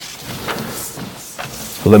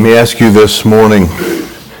Let me ask you this morning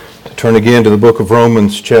to turn again to the book of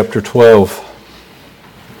Romans, chapter 12.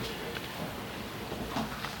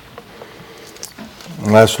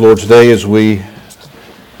 Last Lord's Day, as we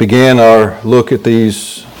began our look at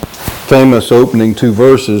these famous opening two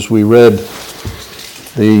verses, we read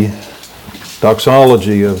the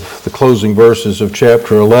doxology of the closing verses of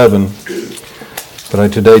chapter 11. But I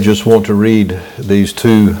today just want to read these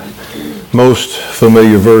two most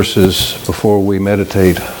familiar verses before we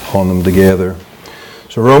meditate on them together.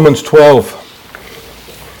 So Romans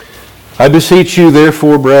 12. I beseech you,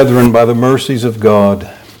 therefore, brethren, by the mercies of God,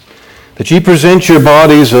 that ye present your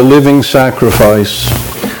bodies a living sacrifice,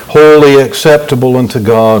 wholly acceptable unto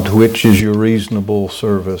God, which is your reasonable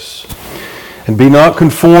service. And be not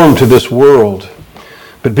conformed to this world,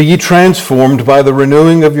 but be ye transformed by the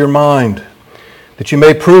renewing of your mind, that you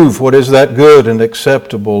may prove what is that good and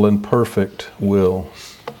acceptable and perfect will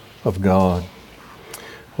of God.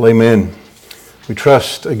 Well, amen. We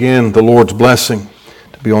trust again the Lord's blessing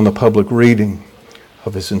to be on the public reading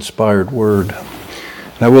of His inspired word.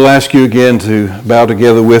 And I will ask you again to bow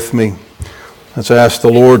together with me. Let's ask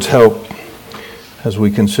the Lord's help as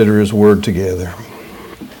we consider His word together.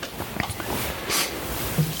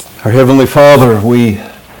 Our Heavenly Father, we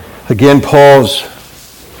again pause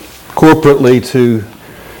corporately to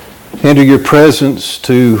enter your presence,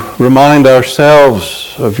 to remind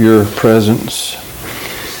ourselves of your presence,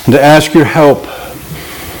 and to ask your help.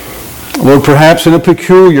 Lord, perhaps in a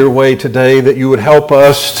peculiar way today, that you would help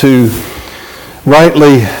us to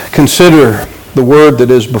rightly consider the word that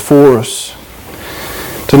is before us,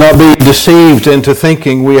 to not be deceived into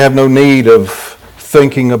thinking we have no need of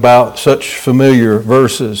thinking about such familiar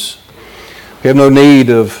verses. We have no need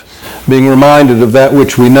of being reminded of that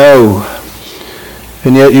which we know.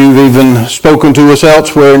 And yet you've even spoken to us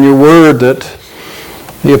elsewhere in your word that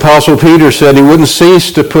the Apostle Peter said he wouldn't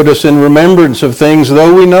cease to put us in remembrance of things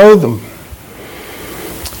though we know them.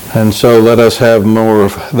 And so let us have more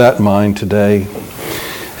of that mind today.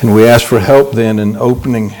 And we ask for help then in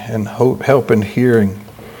opening and help in hearing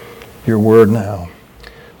your word now.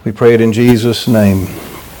 We pray it in Jesus' name.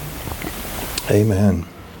 Amen.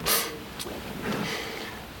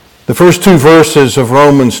 The first two verses of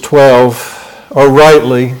Romans 12 are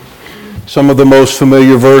rightly some of the most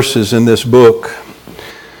familiar verses in this book.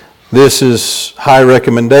 This is high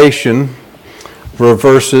recommendation for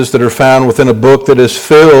verses that are found within a book that is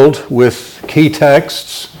filled with key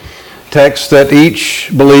texts that each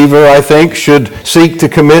believer, I think, should seek to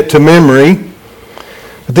commit to memory.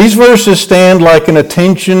 But these verses stand like an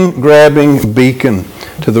attention-grabbing beacon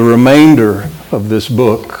to the remainder of this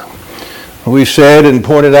book. We've said and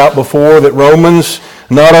pointed out before that Romans,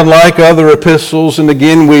 not unlike other epistles, and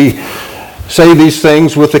again we say these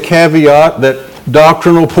things with the caveat that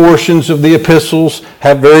doctrinal portions of the epistles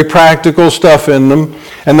have very practical stuff in them,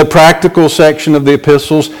 and the practical section of the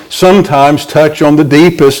epistles sometimes touch on the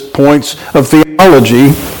deepest points of theology.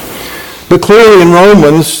 But clearly in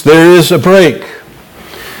Romans there is a break.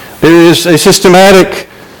 There is a systematic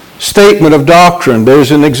statement of doctrine.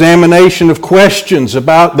 There's an examination of questions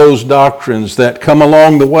about those doctrines that come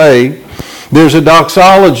along the way. There's a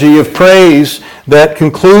doxology of praise that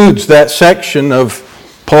concludes that section of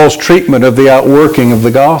Paul's treatment of the outworking of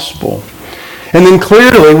the gospel. And then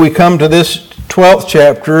clearly we come to this 12th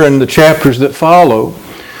chapter and the chapters that follow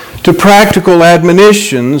to practical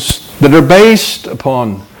admonitions that are based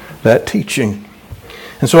upon that teaching.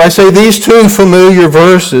 And so I say these two familiar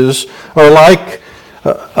verses are like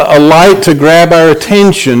a light to grab our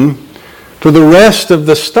attention for the rest of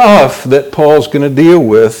the stuff that Paul's going to deal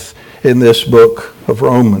with in this book of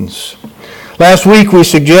Romans. Last week we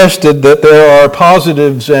suggested that there are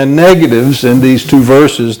positives and negatives in these two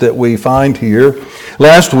verses that we find here.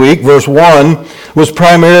 Last week, verse 1 was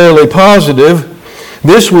primarily positive.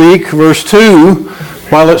 This week, verse 2,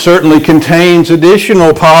 while it certainly contains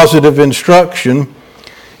additional positive instruction,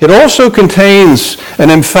 it also contains an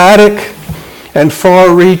emphatic and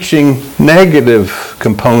far-reaching negative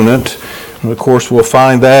component. And of course, we'll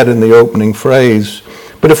find that in the opening phrase.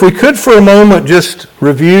 But if we could for a moment just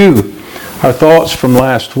review our thoughts from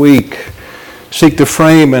last week, seek to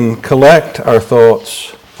frame and collect our thoughts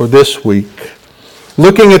for this week,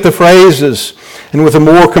 looking at the phrases and with a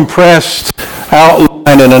more compressed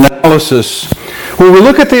outline and analysis, when we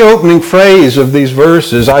look at the opening phrase of these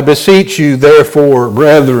verses, I beseech you, therefore,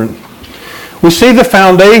 brethren, we see the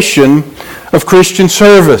foundation of Christian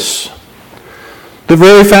service, the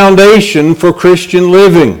very foundation for Christian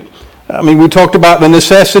living. I mean, we talked about the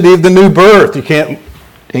necessity of the new birth. You can't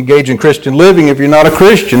engage in Christian living if you're not a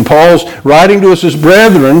Christian. Paul's writing to us as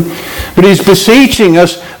brethren, but he's beseeching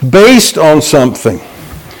us based on something.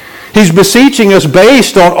 He's beseeching us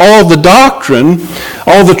based on all the doctrine,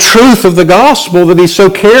 all the truth of the gospel that He's so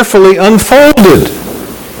carefully unfolded.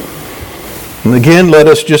 And again, let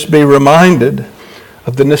us just be reminded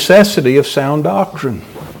of the necessity of sound doctrine.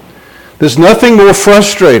 There's nothing more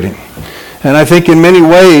frustrating. And I think in many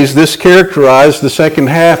ways this characterized the second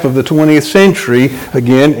half of the 20th century,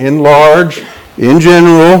 again, in large, in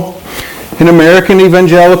general, in American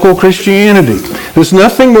evangelical Christianity. There's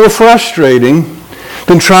nothing more frustrating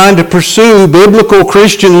than trying to pursue biblical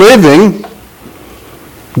Christian living,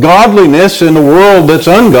 godliness in a world that's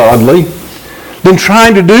ungodly, than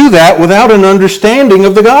trying to do that without an understanding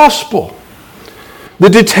of the gospel. The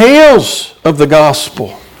details of the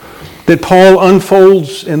gospel that Paul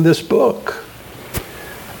unfolds in this book.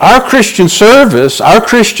 Our Christian service, our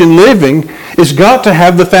Christian living, has got to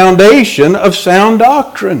have the foundation of sound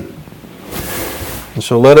doctrine. And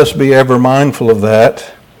so let us be ever mindful of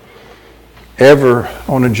that, ever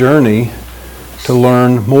on a journey to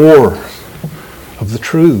learn more of the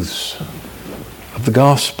truths of the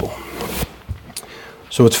gospel.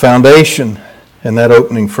 So it's foundation in that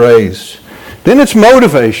opening phrase. Then it's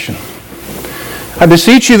motivation. I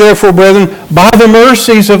beseech you, therefore, brethren, by the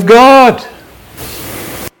mercies of God.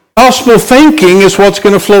 Gospel thinking is what's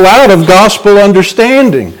going to flow out of gospel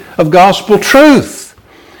understanding, of gospel truth.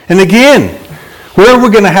 And again, where are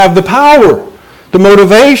we going to have the power, the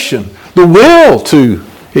motivation, the will to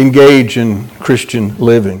engage in Christian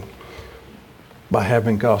living? By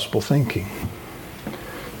having gospel thinking.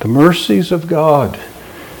 The mercies of God.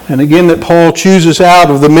 And again, that Paul chooses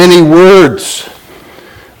out of the many words,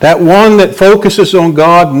 that one that focuses on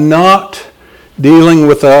God not dealing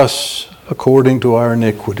with us according to our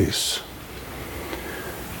iniquities.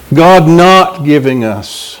 God not giving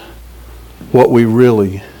us what we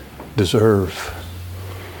really deserve.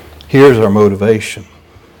 Here's our motivation.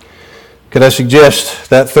 Could I suggest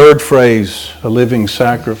that third phrase, a living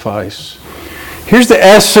sacrifice? Here's the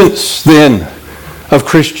essence then of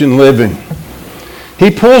Christian living. He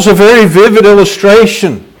pulls a very vivid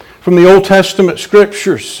illustration from the Old Testament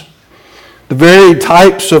Scriptures. The very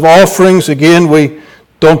types of offerings, again, we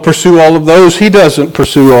don't pursue all of those. He doesn't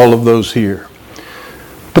pursue all of those here.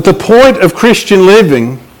 But the point of Christian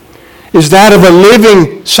living is that of a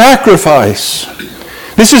living sacrifice.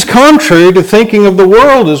 This is contrary to thinking of the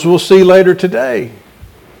world, as we'll see later today.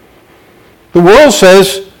 The world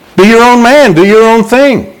says, be your own man, do your own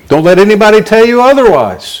thing. Don't let anybody tell you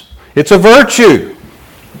otherwise. It's a virtue.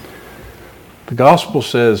 The gospel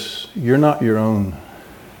says, you're not your own.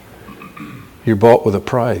 You're bought with a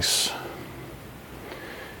price.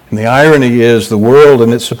 And the irony is the world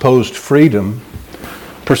in its supposed freedom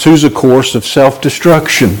pursues a course of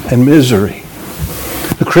self-destruction and misery.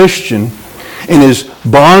 The Christian, in his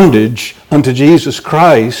bondage unto Jesus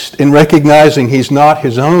Christ, in recognizing he's not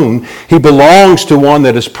his own, he belongs to one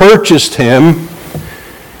that has purchased him,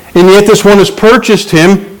 and yet this one has purchased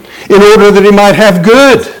him in order that he might have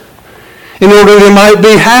good, in order that he might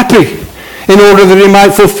be happy, in order that he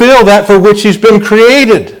might fulfill that for which he's been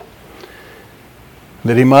created,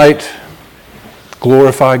 that he might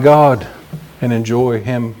glorify God and enjoy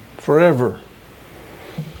Him forever.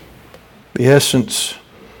 The essence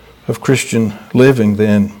of Christian living,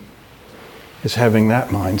 then, is having that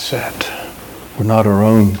mindset. We're not our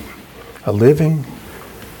own. A living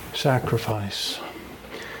sacrifice.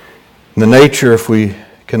 And the nature, if we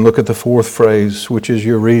can look at the fourth phrase, which is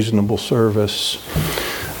your reasonable service,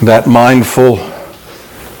 that mindful,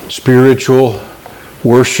 spiritual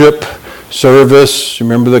worship, service.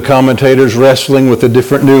 Remember the commentators wrestling with the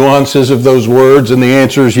different nuances of those words, and the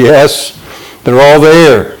answer is yes. They're all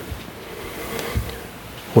there.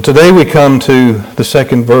 Well, today we come to the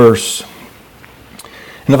second verse.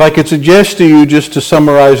 And if I could suggest to you, just to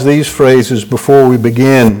summarize these phrases before we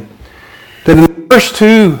begin, that in the first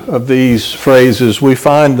two of these phrases we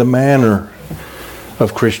find the manner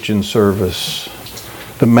of Christian service,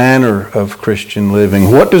 the manner of Christian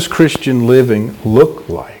living. What does Christian living look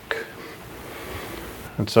like?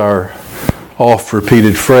 That's our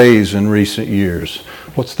oft-repeated phrase in recent years.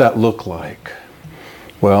 What's that look like?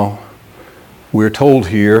 Well, we're told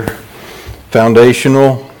here,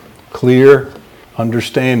 foundational, clear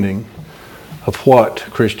understanding of what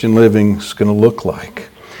Christian living is going to look like.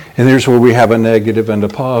 And here's where we have a negative and a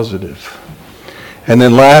positive. And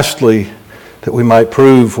then lastly, that we might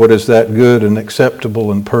prove what is that good and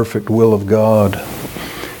acceptable and perfect will of God.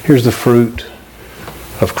 Here's the fruit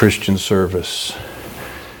of Christian service.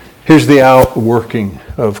 Here's the outworking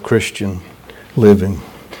of Christian living.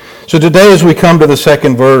 So today as we come to the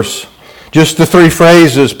second verse, just the three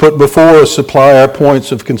phrases put before us supply our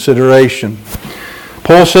points of consideration.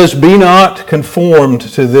 Paul says, be not conformed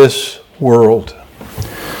to this world.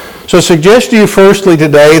 So I suggest to you firstly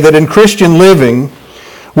today that in Christian living,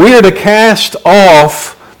 we are to cast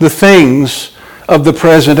off the things of the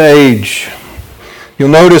present age. You'll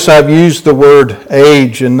notice I've used the word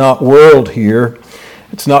age and not world here.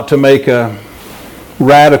 It's not to make a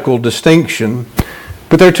radical distinction,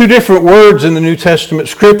 but there are two different words in the New Testament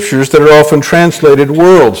scriptures that are often translated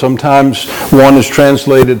world. Sometimes one is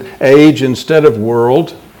translated age instead of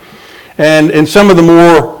world. And in some of the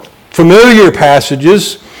more familiar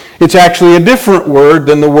passages, it's actually a different word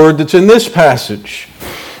than the word that's in this passage.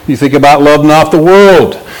 You think about love not the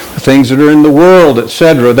world, the things that are in the world,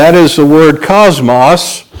 etc. That is the word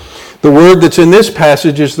cosmos. The word that's in this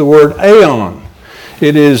passage is the word aeon.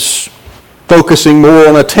 It is focusing more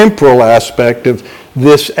on a temporal aspect of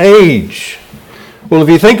this age. Well, if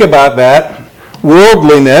you think about that,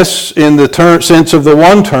 worldliness in the sense of the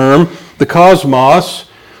one term, the cosmos,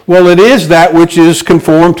 well, it is that which is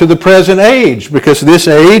conformed to the present age, because this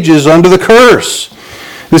age is under the curse.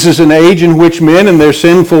 This is an age in which men in their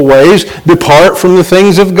sinful ways depart from the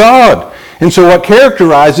things of God. And so what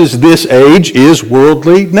characterizes this age is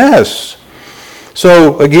worldliness.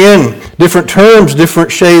 So again, different terms,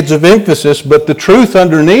 different shades of emphasis, but the truth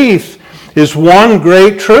underneath is one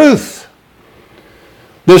great truth.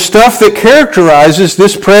 The stuff that characterizes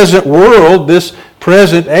this present world, this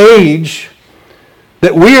present age,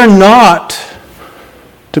 that we are not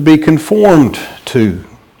to be conformed to.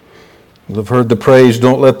 You've heard the phrase,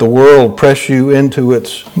 don't let the world press you into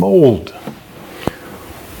its mold.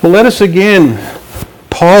 Well, let us again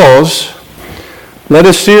pause. Let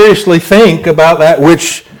us seriously think about that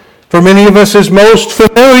which for many of us is most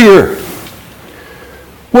familiar.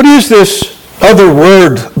 What is this other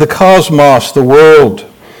word, the cosmos, the world?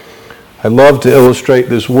 I love to illustrate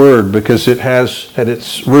this word because it has at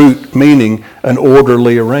its root meaning an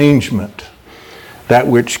orderly arrangement, that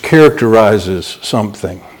which characterizes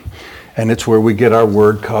something. And it's where we get our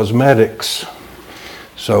word cosmetics.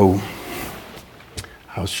 So,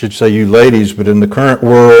 I should say you ladies, but in the current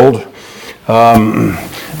world,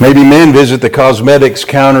 maybe men visit the cosmetics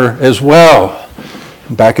counter as well.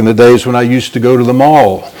 Back in the days when I used to go to the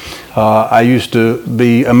mall, I used to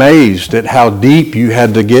be amazed at how deep you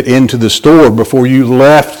had to get into the store before you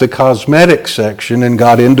left the cosmetics section and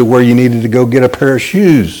got into where you needed to go get a pair of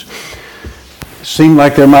shoes. It seemed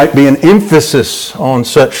like there might be an emphasis on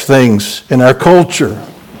such things in our culture.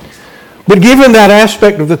 But given that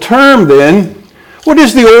aspect of the term then, what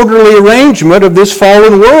is the orderly arrangement of this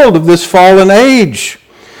fallen world, of this fallen age?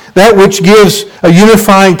 That which gives a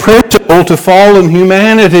unifying principle to fallen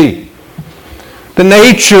humanity. The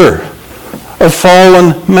nature of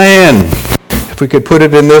fallen man. If we could put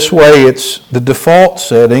it in this way, it's the default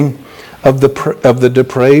setting of the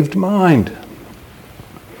depraved mind.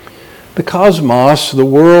 The cosmos, the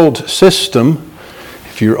world system,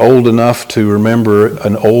 if you're old enough to remember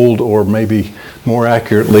an old, or maybe more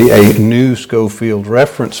accurately, a new Scofield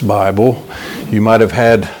Reference Bible, you might have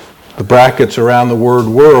had the brackets around the word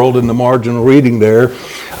world in the marginal reading there.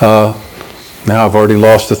 Now I've already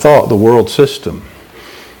lost the thought, the world system.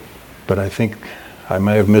 But I think I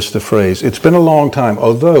may have missed the phrase. It's been a long time,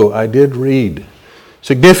 although I did read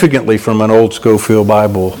significantly from an old Scofield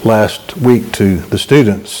Bible last week to the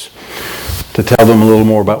students to tell them a little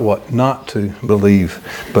more about what not to believe,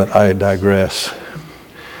 but I digress.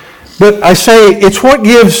 But I say it's what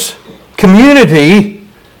gives community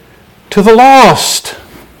to the lost.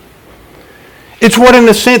 It's what, in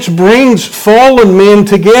a sense, brings fallen men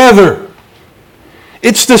together.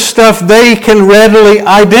 It's the stuff they can readily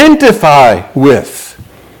identify with.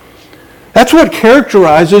 That's what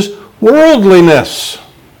characterizes worldliness.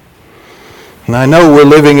 And I know we're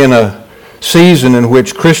living in a season in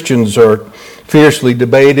which Christians are fiercely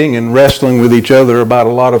debating and wrestling with each other about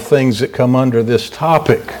a lot of things that come under this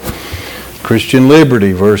topic. Christian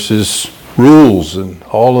liberty versus rules and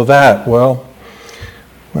all of that. Well,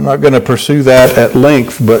 we're not going to pursue that at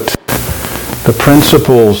length, but the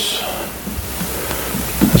principles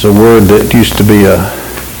is a word that used to be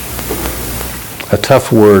a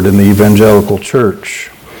tough word in the evangelical church.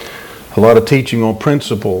 A lot of teaching on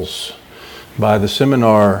principles by the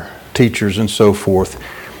seminar teachers and so forth.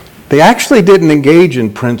 They actually didn't engage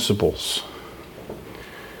in principles.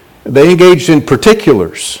 They engaged in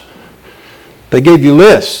particulars. They gave you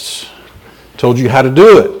lists, told you how to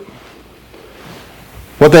do it.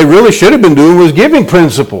 What they really should have been doing was giving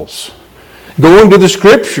principles, going to the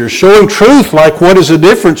scriptures, showing truth, like what is the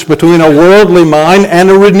difference between a worldly mind and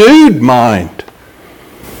a renewed mind.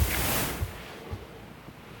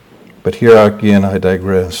 But here again, I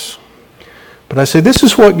digress. But I say this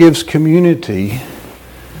is what gives community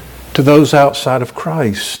to those outside of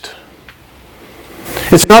Christ.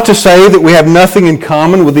 It's not to say that we have nothing in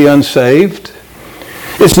common with the unsaved.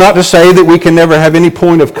 It's not to say that we can never have any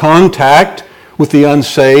point of contact with the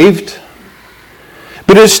unsaved.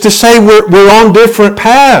 But it's to say we're on different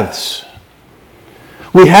paths.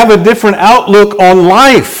 We have a different outlook on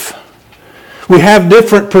life. We have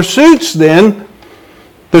different pursuits then.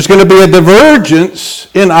 There's going to be a divergence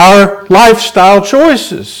in our lifestyle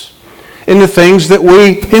choices, in the things that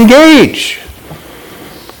we engage,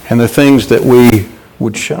 and the things that we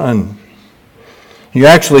would shun. You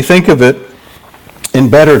actually think of it in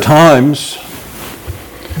better times,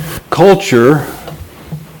 culture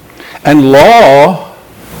and law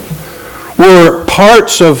were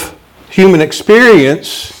parts of human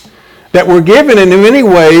experience that were given in many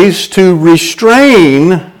ways to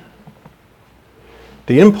restrain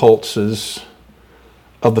the impulses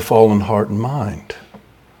of the fallen heart and mind.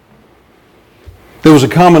 There was a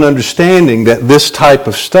common understanding that this type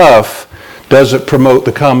of stuff doesn't promote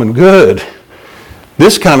the common good.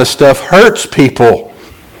 This kind of stuff hurts people.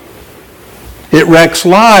 It wrecks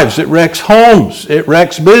lives, it wrecks homes, it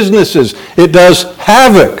wrecks businesses, it does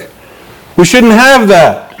havoc. We shouldn't have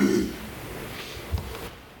that.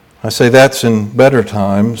 I say that's in better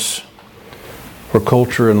times where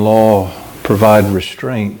culture and law provide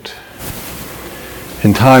restraint.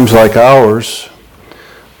 In times like ours,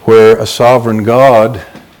 where a sovereign God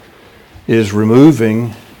is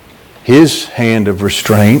removing His hand of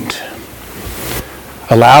restraint,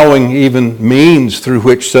 allowing even means through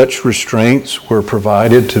which such restraints were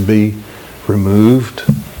provided to be removed,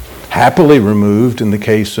 happily removed in the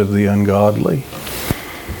case of the ungodly.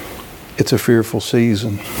 It's a fearful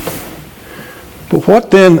season. But what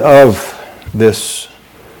then of this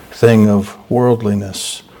thing of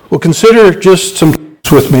worldliness? Well, consider just some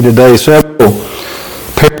with me today. Several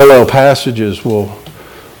parallel passages will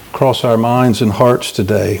cross our minds and hearts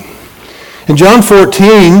today. In John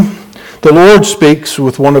 14, the Lord speaks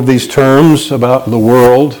with one of these terms about the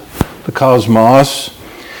world, the cosmos,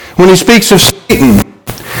 when He speaks of Satan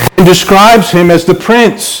and describes him as the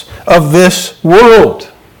prince of this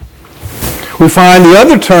world. We find the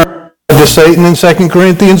other term to Satan in 2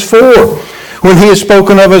 Corinthians 4, when he is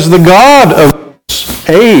spoken of as the God of this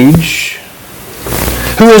age,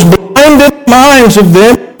 who has blinded the minds of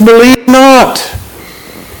them who believe not.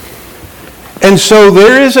 And so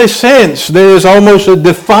there is a sense, there is almost a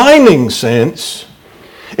defining sense,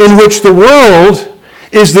 in which the world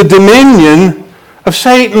is the dominion of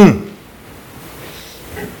Satan.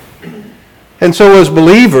 And so as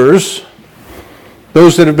believers,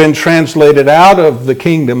 those that have been translated out of the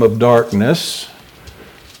kingdom of darkness,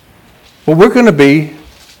 well, we're going to be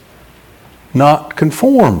not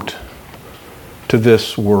conformed to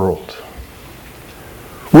this world.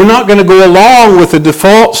 We're not going to go along with the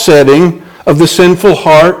default setting of the sinful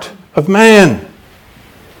heart of man.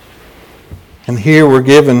 And here we're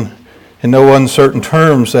given in no uncertain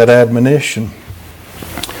terms that admonition.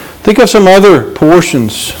 Think of some other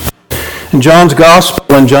portions in John's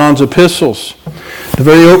Gospel and John's epistles. The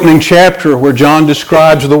very opening chapter where John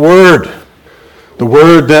describes the Word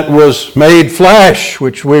that was made flesh,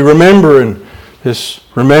 which we remember in this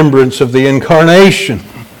remembrance of the incarnation.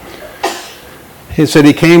 He said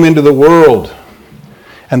He came into the world,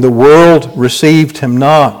 and the world received Him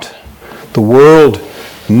not. The world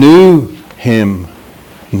knew Him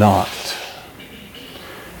not.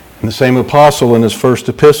 And the same apostle in his first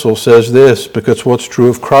epistle says this, because what's true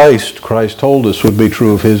of Christ, Christ told us would be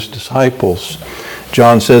true of His disciples.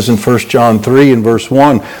 John says in 1 John 3 and verse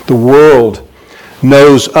 1, the world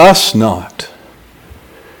knows us not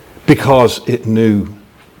because it knew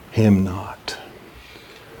Him not.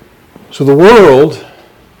 So the world,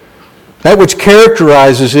 that which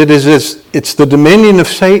characterizes it is it's the dominion of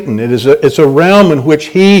Satan. It's a realm in which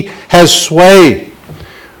he has sway,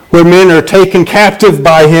 where men are taken captive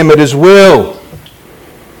by him at his will.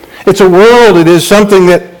 It's a world, it is something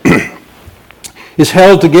that is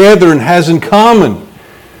held together and has in common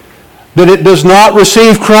that it does not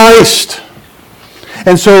receive Christ.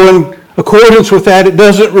 And so in accordance with that, it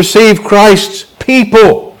doesn't receive Christ's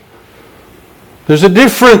people. There's a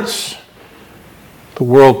difference. The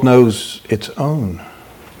world knows its own.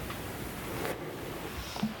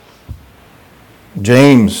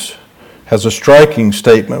 James has a striking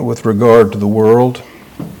statement with regard to the world.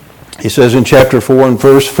 He says in chapter 4 and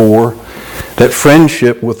verse 4 that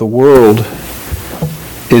friendship with the world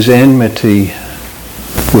is enmity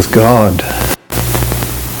with God.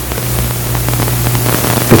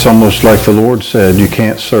 It's almost like the Lord said, you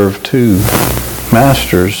can't serve two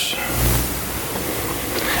masters.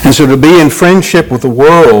 And so to be in friendship with the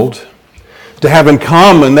world, to have in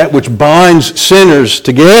common, that which binds sinners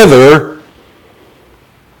together,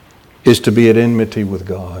 is to be at enmity with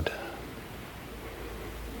God.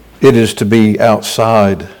 It is to be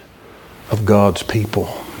outside of God's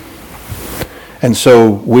people. And so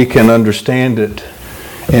we can understand it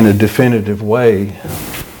in a definitive way.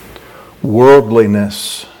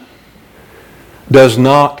 Worldliness does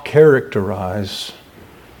not characterize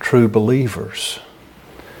true believers,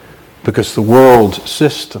 because the world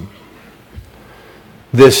system,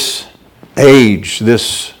 this age,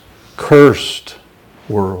 this cursed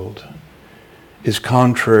world, is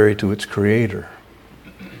contrary to its Creator.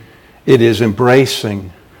 It is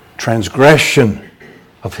embracing transgression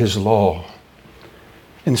of His law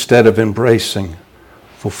instead of embracing,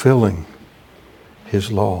 fulfilling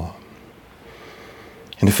His law.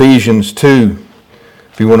 In Ephesians 2,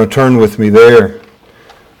 if you want to turn with me there,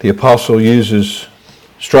 the apostle uses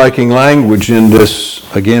striking language in this,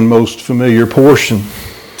 again, most familiar portion.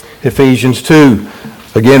 Ephesians 2,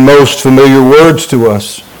 again, most familiar words to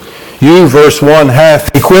us. You, verse 1,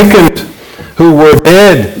 hath He quickened, who were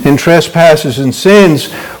dead in trespasses and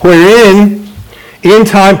sins, wherein in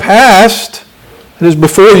time past, that is,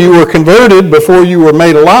 before you were converted, before you were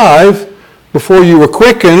made alive, before you were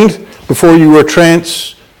quickened, before you were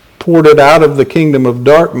transported out of the kingdom of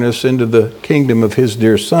darkness into the kingdom of His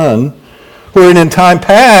dear Son, wherein in time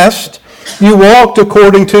past you walked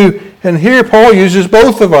according to, and here Paul uses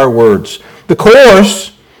both of our words. The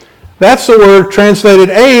course, that's the word translated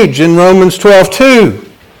age in Romans 12:2.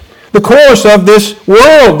 The course of this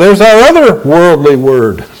world, there's our other worldly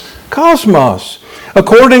word, cosmos.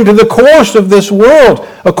 According to the course of this world,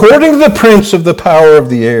 according to the prince of the power of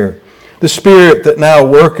the air, the spirit that now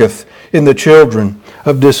worketh in the children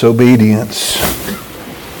of disobedience.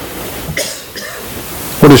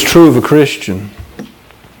 What is true of a Christian?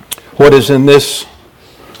 What is in this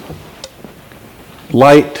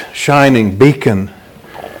light shining beacon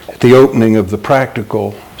at the opening of the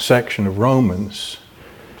practical section of Romans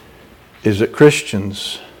is that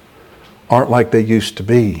Christians aren't like they used to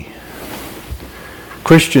be.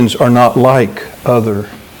 Christians are not like other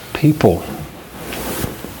people.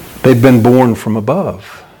 They've been born from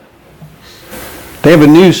above. They have a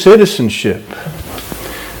new citizenship.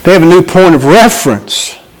 They have a new point of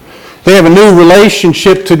reference. They have a new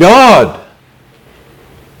relationship to God.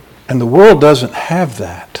 And the world doesn't have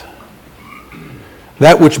that.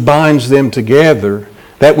 That which binds them together,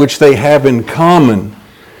 that which they have in common,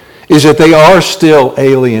 is that they are still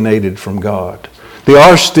alienated from God. They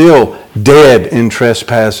are still dead in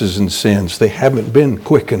trespasses and sins. They haven't been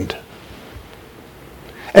quickened.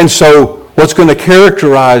 And so what's going to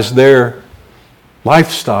characterize their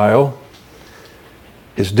lifestyle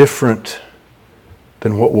is different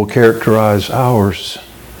than what will characterize ours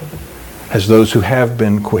as those who have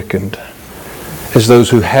been quickened, as those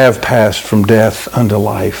who have passed from death unto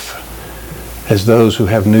life, as those who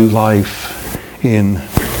have new life in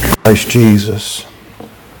Christ Jesus.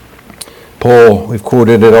 Paul, we've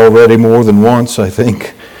quoted it already more than once, I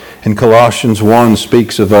think, in Colossians 1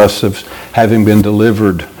 speaks of us of having been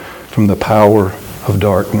delivered from the power of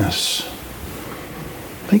darkness.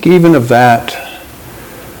 Think even of that,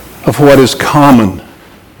 of what is common,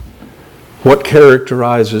 what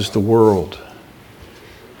characterizes the world.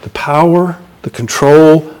 The power, the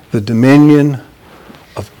control, the dominion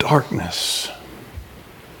of darkness,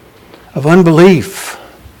 of unbelief,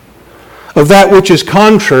 of that which is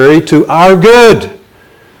contrary to our good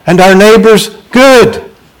and our neighbor's good.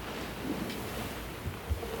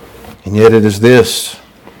 And yet it is this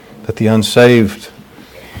that the unsaved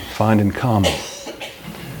find in common.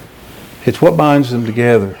 It's what binds them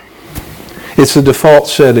together. It's the default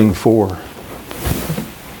setting for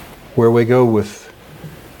where we go with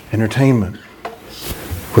entertainment,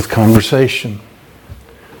 with conversation,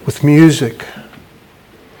 with music.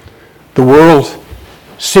 The world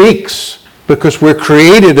seeks, because we're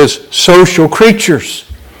created as social creatures.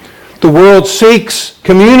 The world seeks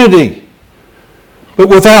community. But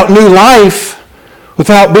without new life,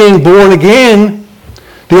 without being born again,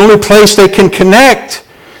 the only place they can connect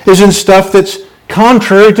is in stuff that's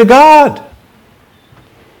contrary to God.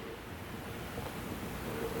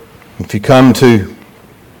 If you come to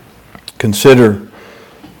consider,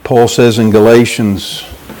 Paul says in Galatians,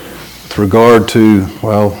 with regard to,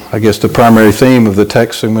 well, I guess the primary theme of the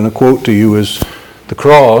text I'm going to quote to you is the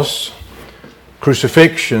cross,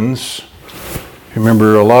 crucifixions.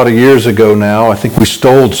 Remember a lot of years ago now, I think we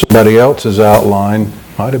stole somebody else's outline,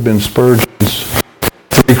 might have been Spurgeon's,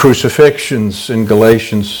 3 crucifixions in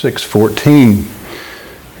Galatians 6:14.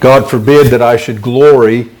 God forbid that I should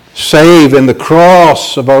glory save in the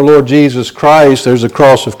cross of our Lord Jesus Christ. There's the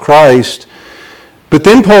cross of Christ, But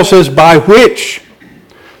then Paul says, by which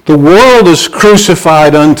the world is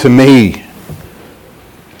crucified unto me,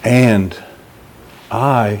 and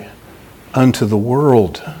I unto the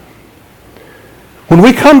world. When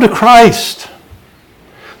we come to Christ,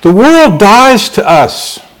 the world dies to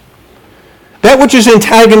us. That which is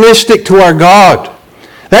antagonistic to our God,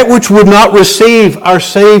 that which would not receive our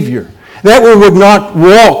Savior, that which would not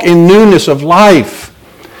walk in newness of life,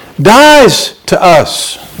 dies to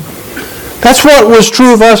us. That's what was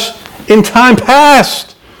true of us in time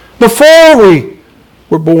past, before we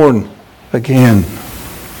were born again.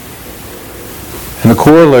 And the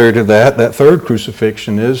corollary to that third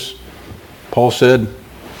crucifixion is, Paul said,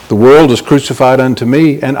 the world is crucified unto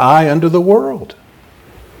me, and I unto the world.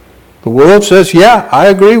 The world says, yeah, I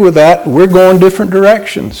agree with that. We're going different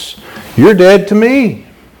directions. You're dead to me.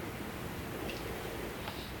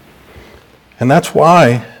 And that's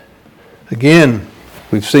why, again,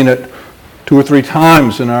 we've seen it 2 or 3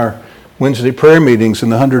 times in our Wednesday prayer meetings in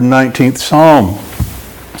the 119th Psalm.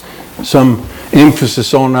 Some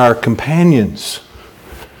emphasis on our companions.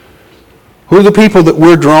 Who are the people that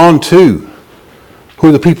we're drawn to? Who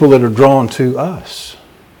are the people that are drawn to us?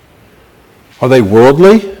 Are they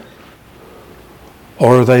worldly?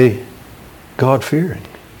 Or are they God-fearing?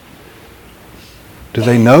 Do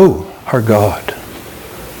they know our God?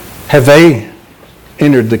 Have they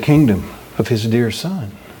entered the kingdom of His dear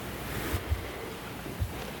Son?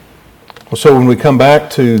 Well, so when we come back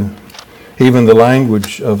to even the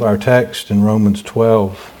language of our text in Romans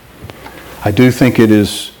 12, I do think it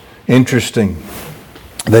is interesting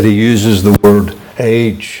that he uses the word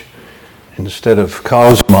age instead of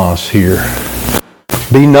cosmos here.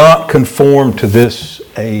 Be not conformed to this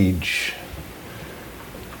age.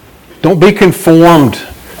 Don't be conformed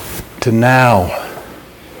to now.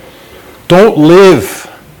 Don't live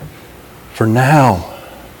for now.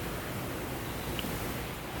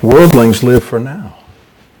 Worldlings live for now.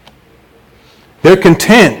 They're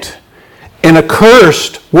content in a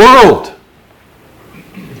cursed world.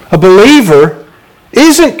 A believer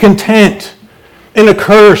isn't content in a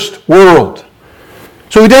cursed world.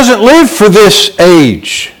 So he doesn't live for this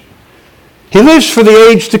age. He lives for the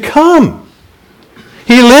age to come.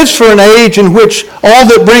 He lives for an age in which all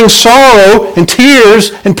that brings sorrow and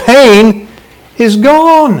tears and pain is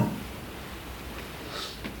gone.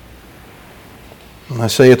 And I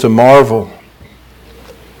say it's a marvel.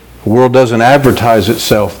 The world doesn't advertise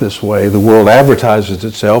itself this way. The world advertises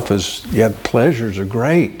itself as, yeah, pleasures are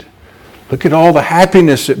great. Look at all the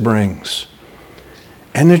happiness it brings.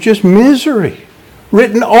 And there's just misery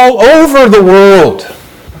written all over the world.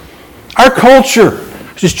 Our culture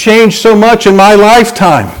has changed so much in my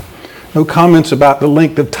lifetime. No comments about the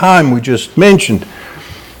length of time we just mentioned.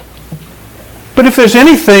 But if there's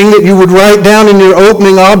anything that you would write down in your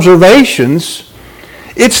opening observations,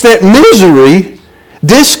 it's that misery,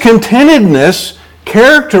 discontentedness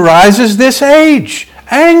characterizes this age.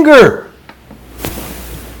 Anger.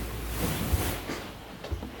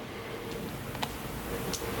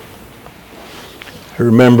 I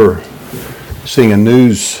remember seeing a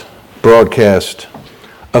news broadcast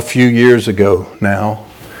a few years ago now,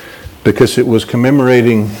 because it was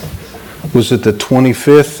commemorating, was it the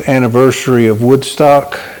 25th anniversary of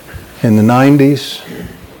Woodstock in the 90s?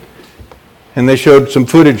 And they showed some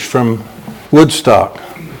footage from Woodstock,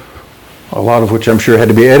 a lot of which I'm sure had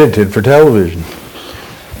to be edited for television.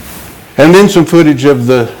 And then some footage of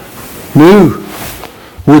the new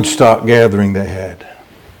Woodstock gathering they had.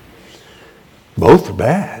 Both are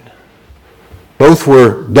bad. Both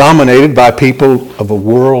were dominated by people of a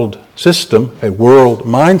world system, a world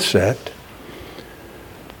mindset.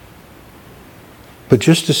 But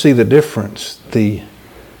just to see the difference, the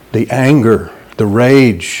anger, the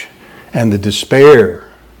rage, and the despair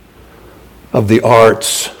of the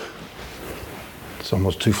arts. It's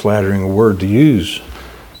almost too flattering a word to use.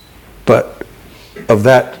 But of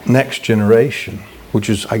that next generation, which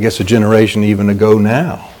is, I guess, a generation even ago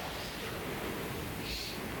now.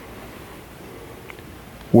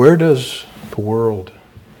 Where does the world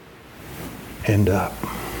end up?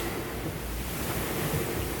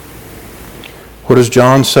 What does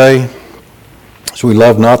John say? So we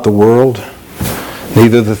love not the world,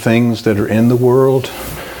 neither the things that are in the world.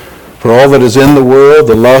 For all that is in the world,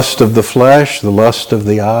 the lust of the flesh, the lust of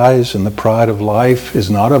the eyes, and the pride of life is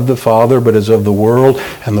not of the Father, but is of the world,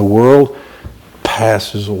 and the world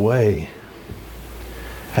passes away,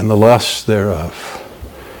 and the lusts thereof.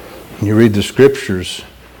 When you read the Scriptures,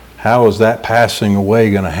 how is that passing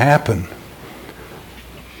away going to happen?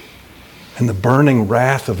 And the burning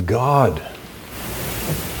wrath of God.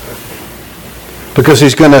 Because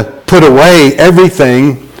He's going to put away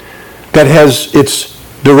everything that has its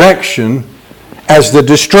direction as the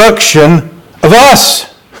destruction of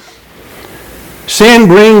us. Sin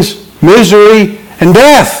brings misery and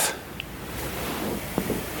death.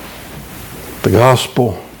 The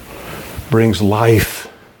gospel brings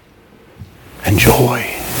life and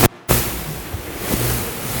joy.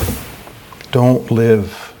 Don't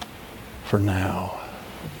live for now.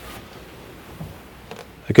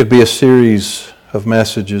 It could be a series of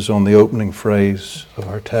messages on the opening phrase of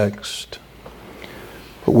our text.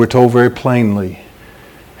 But we're told very plainly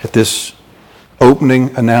at this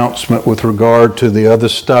opening announcement with regard to the other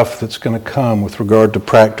stuff that's going to come with regard to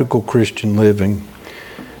practical Christian living,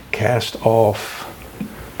 cast off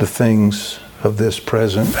the things of this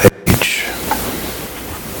present age.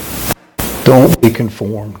 Don't be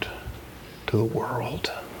conformed to the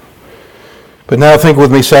world. But now think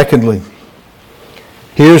with me secondly.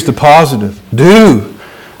 Here's the positive. Do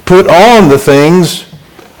put on the things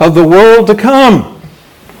of the world to come.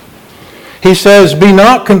 He says, be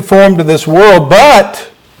not conformed to this world,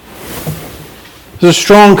 but there's a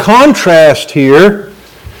strong contrast here.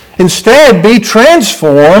 Instead, be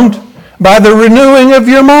transformed by the renewing of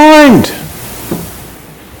your mind.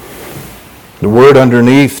 The word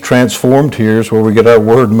underneath transformed here is where we get our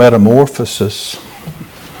word metamorphosis.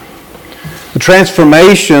 The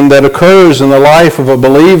transformation that occurs in the life of a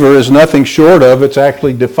believer is nothing short of, it's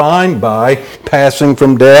actually defined by passing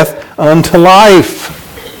from death unto life.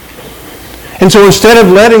 And so instead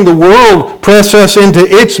of letting the world press us into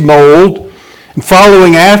its mold and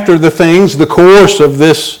following after the things, the course of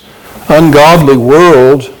this ungodly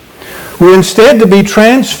world, we're instead to be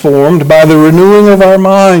transformed by the renewing of our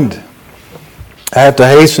mind. I have to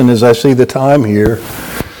hasten as I see the time here,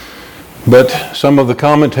 but some of the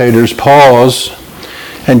commentators pause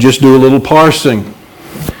and just do a little parsing.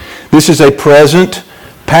 This is a present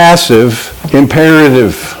passive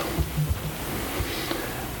imperative.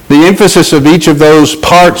 The emphasis of each of those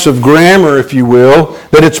parts of grammar, if you will,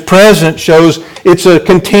 that it's present shows it's a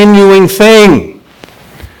continuing thing.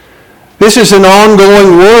 This is an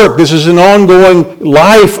ongoing work. This is an ongoing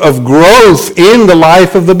life of growth in the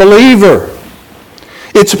life of the believer.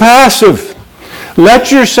 It's passive.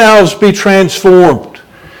 Let yourselves be transformed.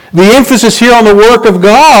 The emphasis here on the work of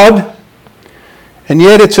God, and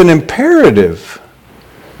yet it's an imperative.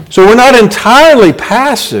 So we're not entirely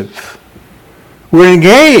passive. We're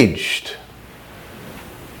engaged.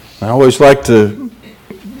 I always like to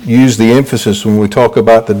use the emphasis when we talk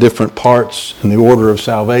about the different parts in the order of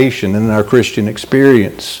salvation in our Christian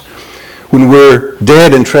experience. When we're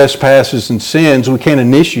dead in trespasses and sins, we can't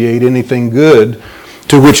initiate anything good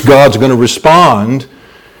to which God's going to respond,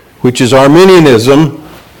 which is Arminianism.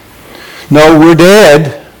 No, we're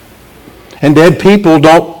dead, and dead people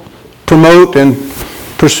don't promote and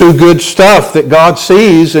pursue good stuff that God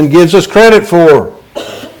sees and gives us credit for.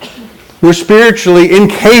 We're spiritually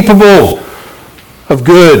incapable of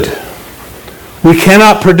good. We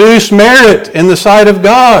cannot produce merit in the sight of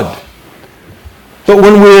God. But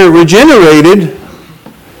when we're regenerated,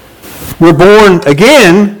 we're born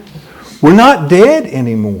again, we're not dead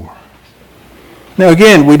anymore. Now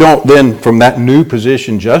again, we don't then from that new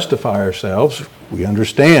position justify ourselves. We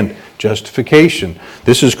understand justification.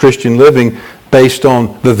 This is Christian living based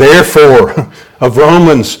on the therefore of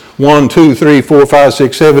Romans 1, 2, 3, 4, 5,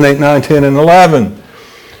 6, 7, 8, 9, 10, and 11,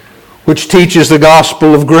 which teaches the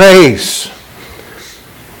gospel of grace,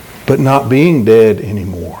 but not being dead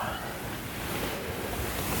anymore.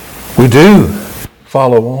 We do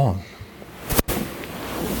follow on.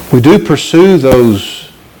 We do pursue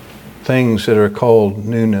those things that are called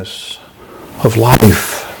newness of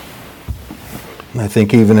life. And I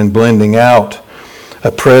think even in blending out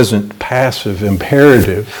a present passive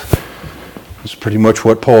imperative, it's pretty much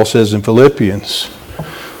what Paul says in Philippians.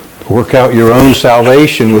 Work out your own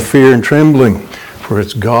salvation with fear and trembling, for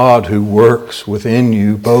it's God who works within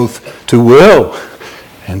you both to will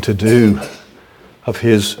and to do of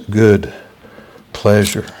His good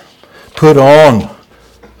pleasure. Put on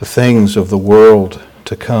the things of the world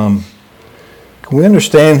to come. Can we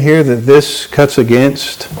understand here that this cuts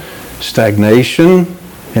against stagnation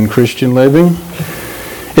in Christian living?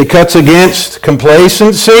 It cuts against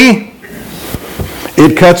complacency.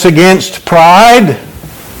 It cuts against pride.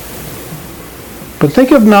 But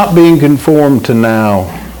think of not being conformed to now.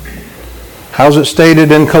 How's it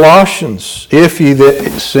stated in Colossians? If ye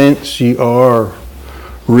that since ye are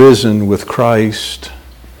risen with Christ,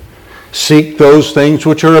 seek those things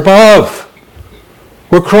which are above,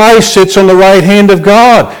 where Christ sits on the right hand of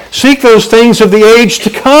God. Seek those things of the age to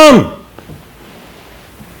come.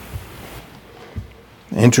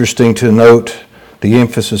 Interesting to note the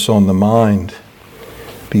emphasis on the mind.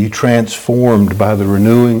 Be ye transformed by the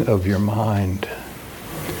renewing of your mind.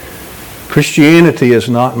 Christianity is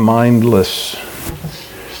not mindless.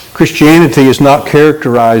 Christianity is not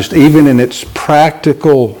characterized, even in its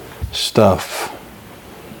practical stuff,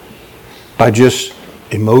 by just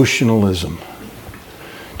emotionalism,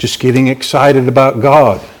 just getting excited about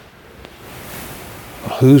God.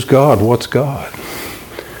 Who's God? What's God?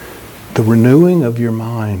 The renewing of your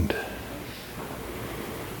mind.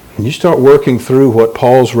 And you start working through what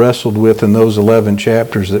Paul's wrestled with in those 11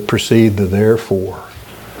 chapters that precede the therefore.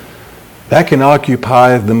 That can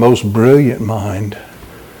occupy the most brilliant mind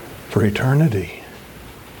for eternity.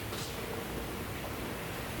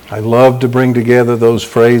 I love to bring together those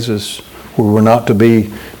phrases where we're not to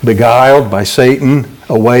be beguiled by Satan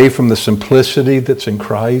away from the simplicity that's in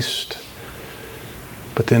Christ.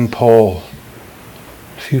 But then Paul,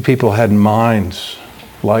 few people had minds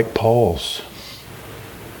like Paul's.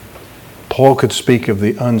 Paul could speak of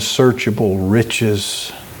the unsearchable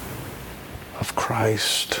riches of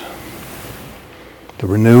Christ, the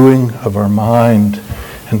renewing of our mind,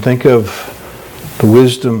 and think of the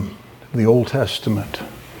wisdom of the Old Testament.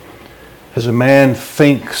 As a man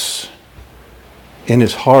thinks in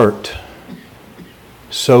his heart,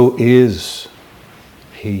 so is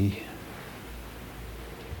he.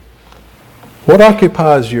 What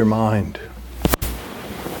occupies your mind?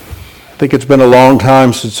 I think it's been a long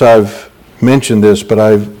time since I've mentioned this, but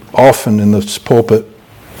I've often in this pulpit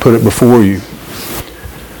put it before you.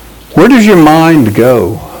 Where does your mind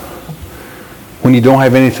go when you don't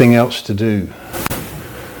have anything else to do?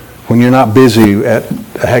 When you're not busy at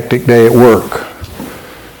a hectic day at work?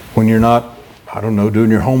 When you're not, doing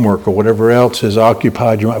your homework or whatever else has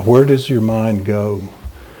occupied your mind? Where does your mind go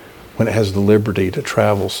when it has the liberty to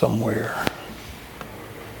travel somewhere?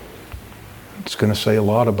 It's going to say a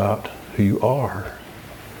lot about who you are.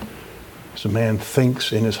 As a man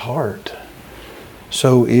thinks in his heart,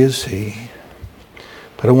 so is he.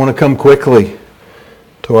 But I want to come quickly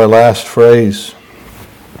to our last phrase.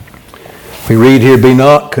 We read here, be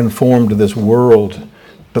not conformed to this world,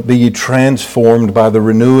 but be ye transformed by the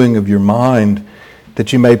renewing of your mind,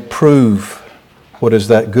 that you may prove what is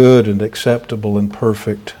that good and acceptable and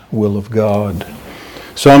perfect will of God.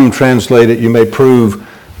 Some translate it, you may prove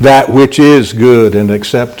that which is good and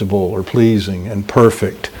acceptable or pleasing and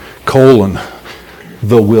perfect,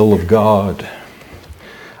 the will of God.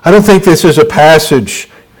 I don't think this is a passage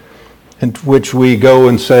in which we go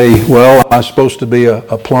and say, well, I'm supposed to be a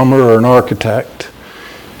plumber or an architect.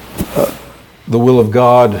 The will of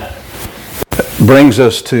God brings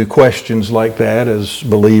us to questions like that as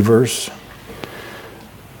believers.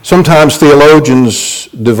 Sometimes theologians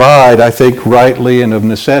divide, I think rightly and of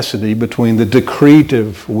necessity, between the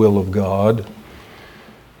decretive will of God.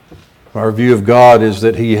 Our view of God is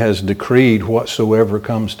that He has decreed whatsoever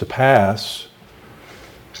comes to pass.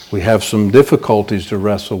 We have some difficulties to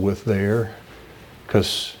wrestle with there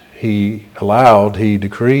because He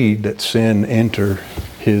decreed that sin enter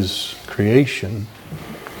His creation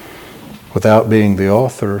without being the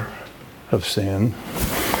author of sin.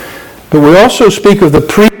 But we also speak of the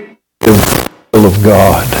preemptive will of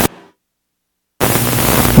God.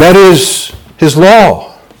 That is His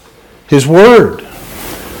law, His word.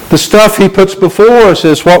 The stuff He puts before us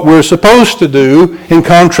is what we're supposed to do in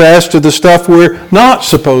contrast to the stuff we're not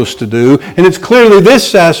supposed to do. And it's clearly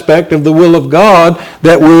this aspect of the will of God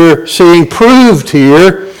that we're seeing proved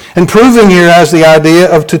here, and proving here as the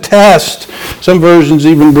idea of to test. Some versions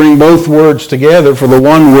even bring both words together for the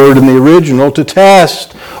one word in the original, to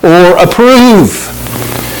test or approve.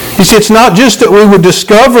 You see, it's not just that we would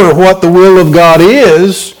discover what the will of God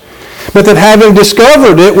is, but that having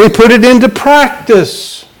discovered it, we put it into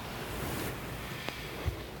practice.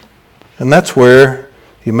 And that's where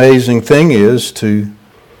the amazing thing is to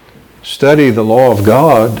study the law of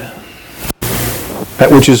God,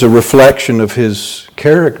 that which is a reflection of His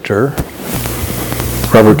character.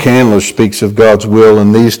 Robert Candler speaks of God's will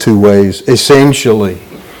in these two ways. Essentially,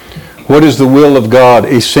 what is the will of God?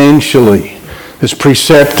 Essentially, this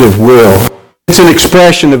preceptive will. It's an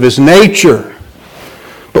expression of His nature.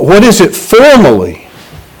 But what is it formally?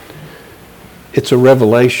 It's a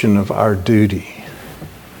revelation of our duty.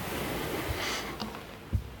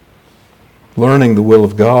 Learning the will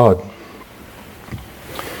of God.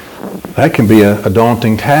 That can be a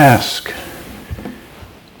daunting task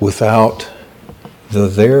without the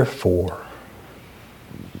therefore.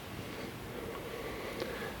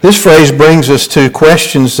 This phrase brings us to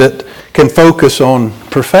questions that can focus on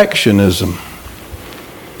perfectionism.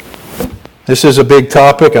 This is a big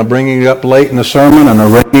topic. I'm bringing it up late in the sermon on a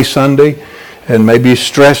rainy Sunday and maybe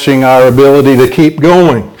stressing our ability to keep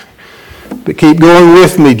going. But keep going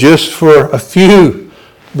with me just for a few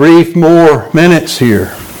brief more minutes here.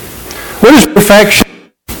 What is perfection?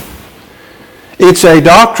 It's a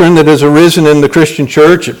doctrine that has arisen in the Christian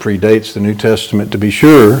church. It predates the New Testament, to be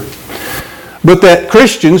sure. But that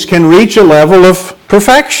Christians can reach a level of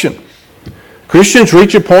perfection. Christians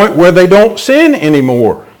reach a point where they don't sin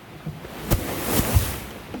anymore.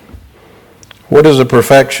 What is a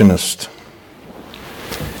perfectionist?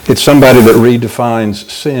 It's somebody that redefines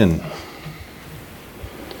sin.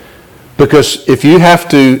 Because if you have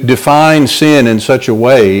to define sin in such a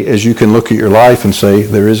way as you can look at your life and say,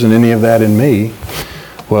 there isn't any of that in me,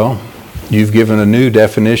 well, you've given a new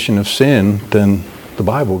definition of sin than the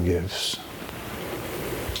Bible gives.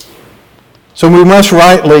 So we must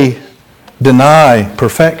rightly deny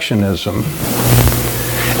perfectionism.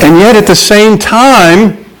 And yet at the same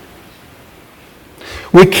time,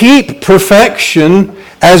 we keep perfection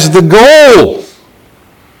as the goal.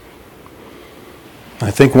 I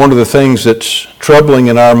think one of the things that's troubling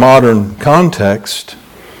in our modern context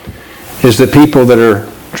is that people that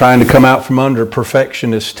are trying to come out from under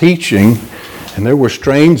perfectionist teaching, and there were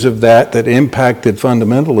strains of that impacted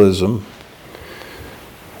fundamentalism.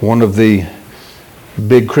 One of the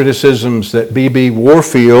big criticisms that B.B.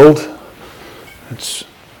 Warfield, it's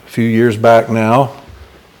a few years back now,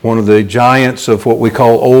 one of the giants of what we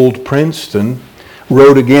call Old Princeton,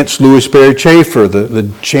 wrote against Louis Sperry Chafer,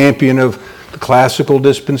 the champion of the classical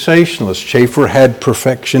dispensationalists. Chafer had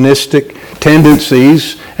perfectionistic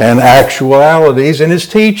tendencies and actualities in his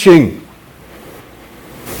teaching.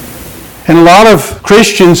 And a lot of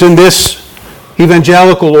Christians in this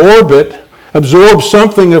evangelical orbit absorb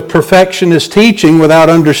something of perfectionist teaching without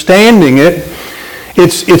understanding it.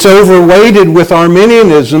 It's overweighted with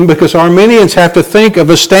Arminianism because Arminians have to think of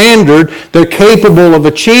a standard they're capable of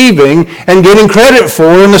achieving and getting credit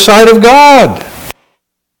for in the sight of God.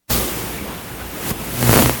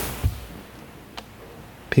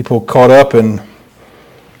 People caught up in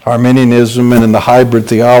Arminianism and in the hybrid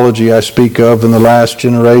theology I speak of in the last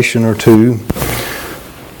generation or two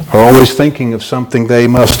are always thinking of something they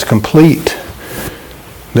must complete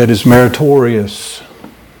that is meritorious.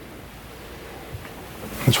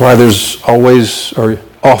 That's why there's always or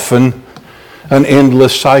often an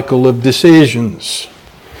endless cycle of decisions.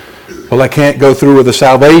 Well, I can't go through with a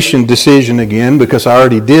salvation decision again because I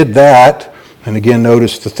already did that. And again,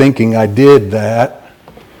 notice the thinking, I did that.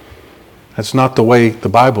 That's not the way the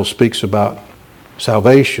Bible speaks about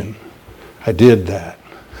salvation. I did that.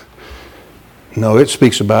 No, it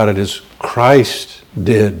speaks about it as Christ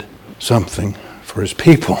did something for his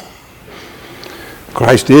people.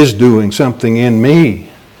 Christ is doing something in me.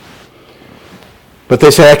 But they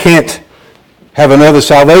say, I can't have another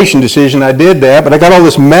salvation decision. I did that, but I got all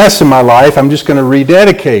this mess in my life. I'm just going to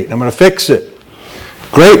rededicate. I'm going to fix it.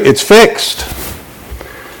 Great, it's fixed.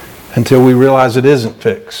 Until we realize it isn't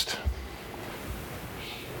fixed.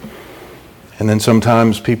 And then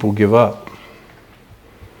sometimes people give up.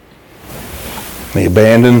 They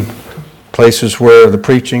abandon places where the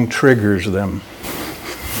preaching triggers them.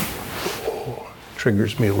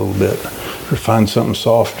 Triggers me a little bit. Or find something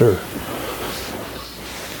softer.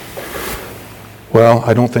 Well,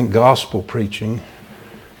 I don't think gospel preaching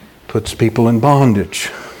puts people in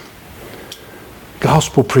bondage.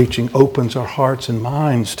 Gospel preaching opens our hearts and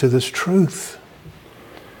minds to this truth,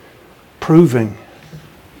 proving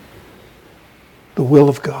the will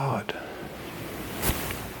of God.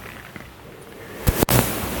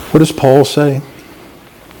 What does Paul say?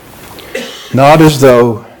 Not as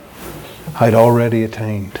though I'd already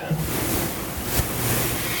attained.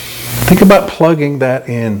 Think about plugging that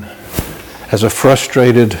in as a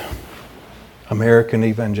frustrated American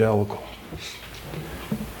evangelical.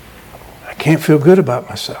 I can't feel good about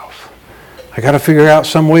myself. I got to figure out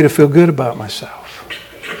some way to feel good about myself.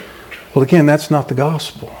 Well, again, that's not the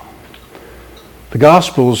gospel. The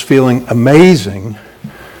gospel is feeling amazing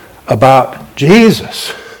about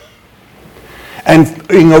Jesus and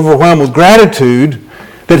being overwhelmed with gratitude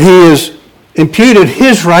that he has imputed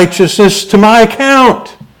his righteousness to my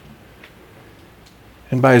account.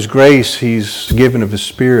 And by his grace, he's given of his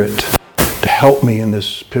Spirit to help me in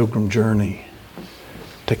this pilgrim journey,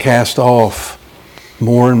 to cast off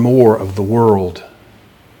more and more of the world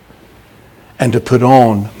and to put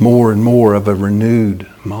on more and more of a renewed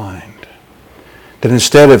mind. That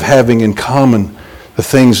instead of having in common the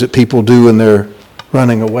things that people do when they're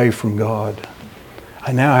running away from God,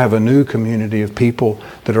 I now have a new community of people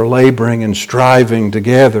that are laboring and striving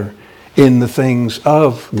together in the things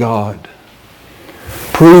of God.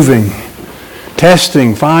 Proving,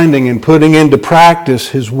 testing, finding, and putting into practice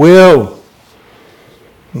his will.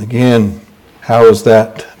 And again, How is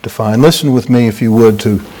that defined? Listen with me, if you would,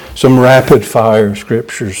 to some rapid-fire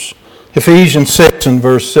scriptures. Ephesians 6 and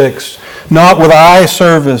verse 6. Not with eye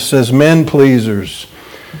service as men pleasers.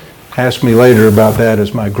 Ask me later about that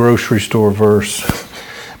as my grocery store verse.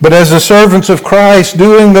 But as the servants of Christ,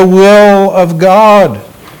 doing the will of God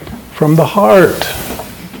from the heart.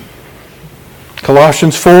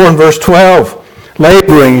 Colossians 4 and verse 12.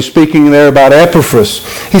 Laboring, speaking there about Epaphras.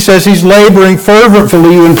 He says he's laboring fervently for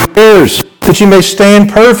you in prayers, that you may stand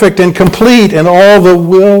perfect and complete in all the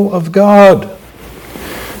will of God.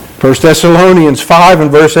 1 Thessalonians 5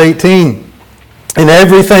 and verse 18. In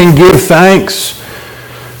everything give thanks,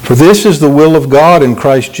 for this is the will of God in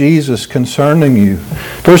Christ Jesus concerning you.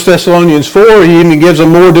 1 Thessalonians 4, he even gives a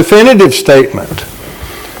more definitive statement.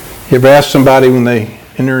 You ever ask somebody when they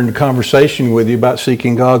enter into conversation with you about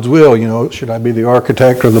seeking God's will, should I be the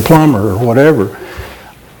architect or the plumber or whatever?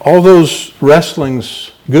 All those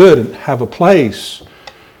wrestling's good and have a place,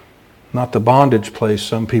 not the bondage place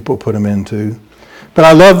some people put them into. But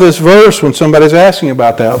I love this verse when somebody's asking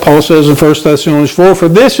about that. Paul says in 1 Thessalonians 4, for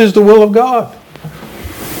this is the will of God.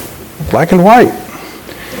 Black and white.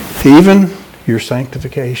 Even your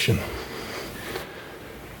sanctification.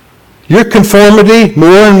 Your conformity more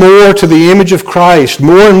and more to the image of Christ,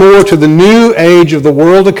 more and more to the new age of the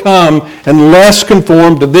world to come, and less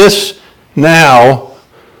conformed to this now.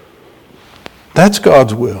 That's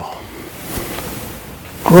God's will.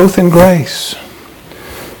 Growth in grace.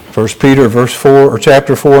 1 Peter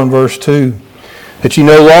chapter 4 and verse 2. That you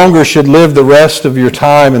no longer should live the rest of your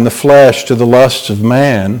time in the flesh to the lusts of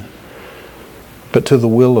man, but to the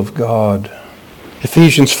will of God.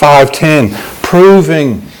 Ephesians 5:10,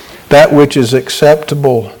 proving that which is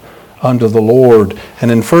acceptable unto the Lord.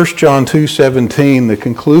 And in 1 John 2:17, the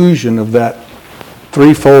conclusion of that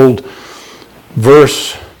threefold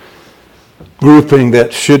verse grouping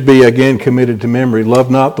that should be again committed to memory.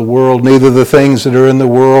 Love not the world, neither the things that are in the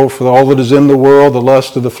world. For all that is in the world, the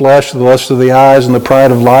lust of the flesh, the lust of the eyes, and the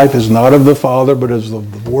pride of life is not of the Father, but is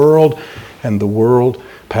of the world. And the world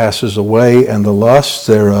passes away, and the lusts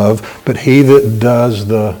thereof. But he that does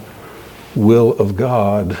the will of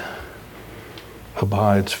God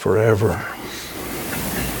abides forever.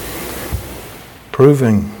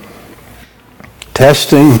 Proving,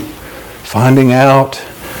 testing, finding out,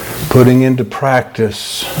 putting into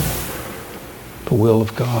practice the will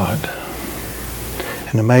of God.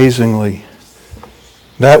 And amazingly,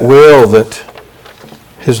 that will that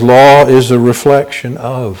his law is a reflection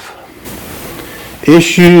of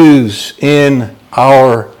issues in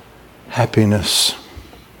our happiness.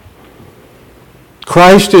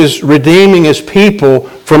 Christ is redeeming his people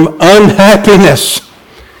from unhappiness.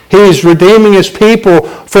 He is redeeming his people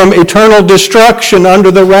from eternal destruction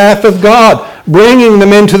under the wrath of God, bringing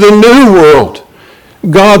them into the new world,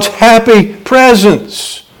 God's happy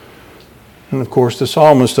presence. And of course, the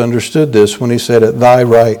psalmist understood this when he said, at thy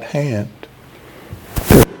right hand,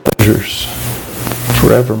 there are pleasures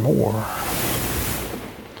forevermore.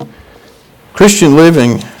 Christian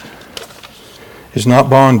living is not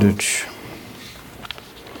bondage.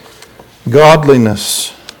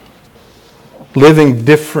 Godliness, living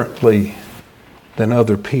differently than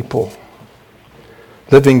other people,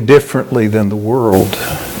 living differently than the world,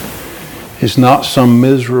 is not some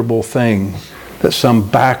miserable thing that some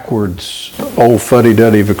backwards old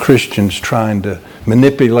fuddy-duddy of a Christian's trying to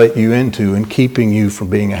manipulate you into and keeping you from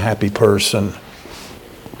being a happy person.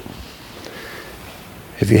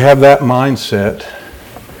 If you have that mindset,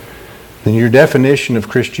 then your definition of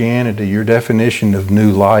Christianity, your definition of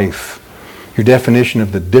new life, your definition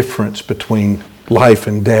of the difference between life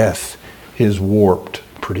and death is warped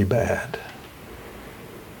pretty bad.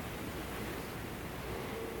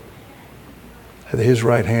 At his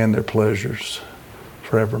right hand, there are pleasures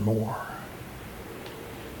forevermore.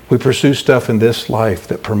 We pursue stuff in this life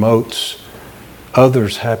that promotes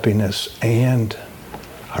others' happiness and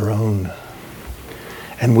our own.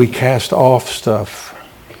 And we cast off stuff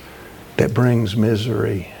that brings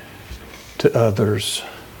misery to others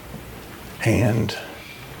and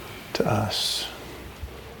to us.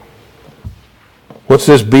 What's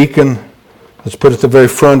this beacon? Let's put it at the very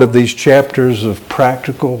front of these chapters of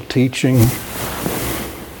practical teaching.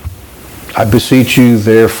 I beseech you,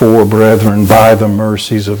 therefore, brethren, by the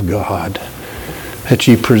mercies of God, that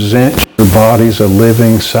ye present your bodies a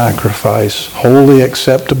living sacrifice, wholly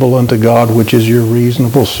acceptable unto God, which is your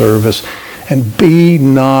reasonable service, and be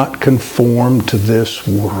not conformed to this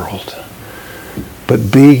world,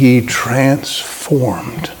 but be ye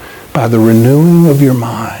transformed by the renewing of your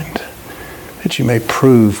mind, that you may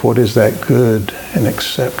prove what is that good and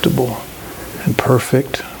acceptable and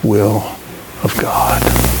perfect will of God.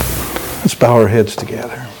 Let's Let's bow our heads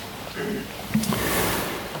together.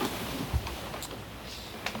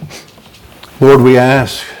 Lord, we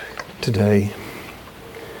ask today,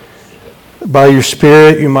 by your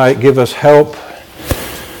Spirit, you might give us help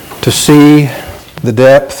to see the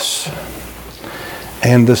depths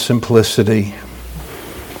and the simplicity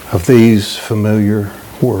of these familiar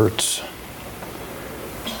words.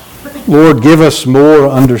 Lord, give us more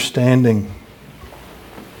understanding,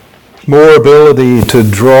 more ability to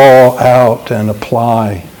draw out and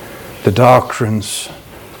apply the doctrines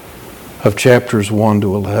of chapters 1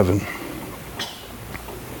 to 11.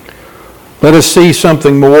 Let us see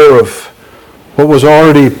something more of what was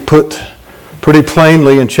already put pretty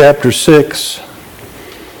plainly in chapter 6.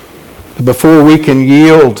 Before we can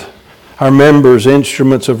yield our members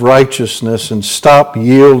instruments of righteousness and stop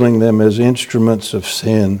yielding them as instruments of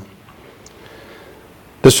sin,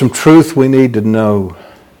 there's some truth we need to know,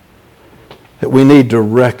 that we need to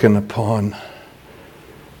reckon upon,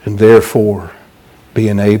 and therefore be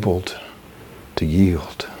enabled to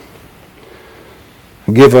yield.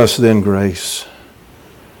 Give us then grace,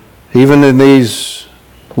 even in these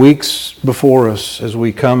weeks before us, as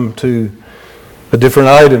we come to the different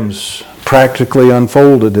items practically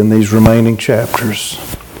unfolded in these remaining chapters,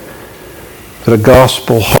 that a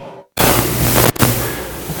gospel heart,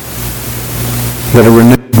 that a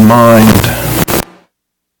renewed mind,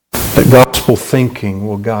 that gospel thinking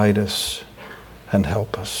will guide us and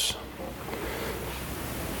help us.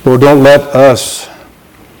 Lord, don't let us,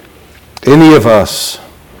 any of us,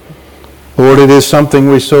 Lord, it is something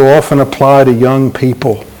we so often apply to young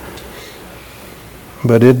people,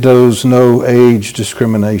 but it knows no age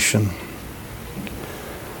discrimination.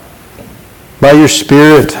 By your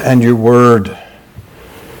Spirit and your Word,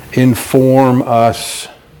 inform us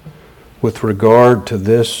with regard to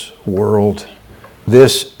this world,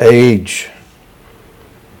 this age,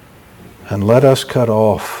 and let us cut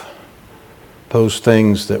off those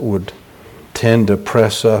things that would tend to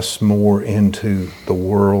press us more into the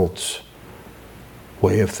world's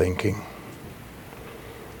way of thinking.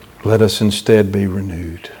 Let us instead be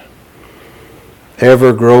renewed,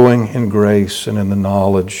 ever growing in grace and in the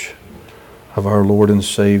knowledge of our Lord and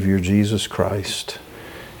Savior, Jesus Christ.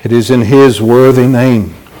 It is in His worthy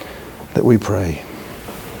name that we pray.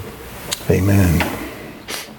 Amen.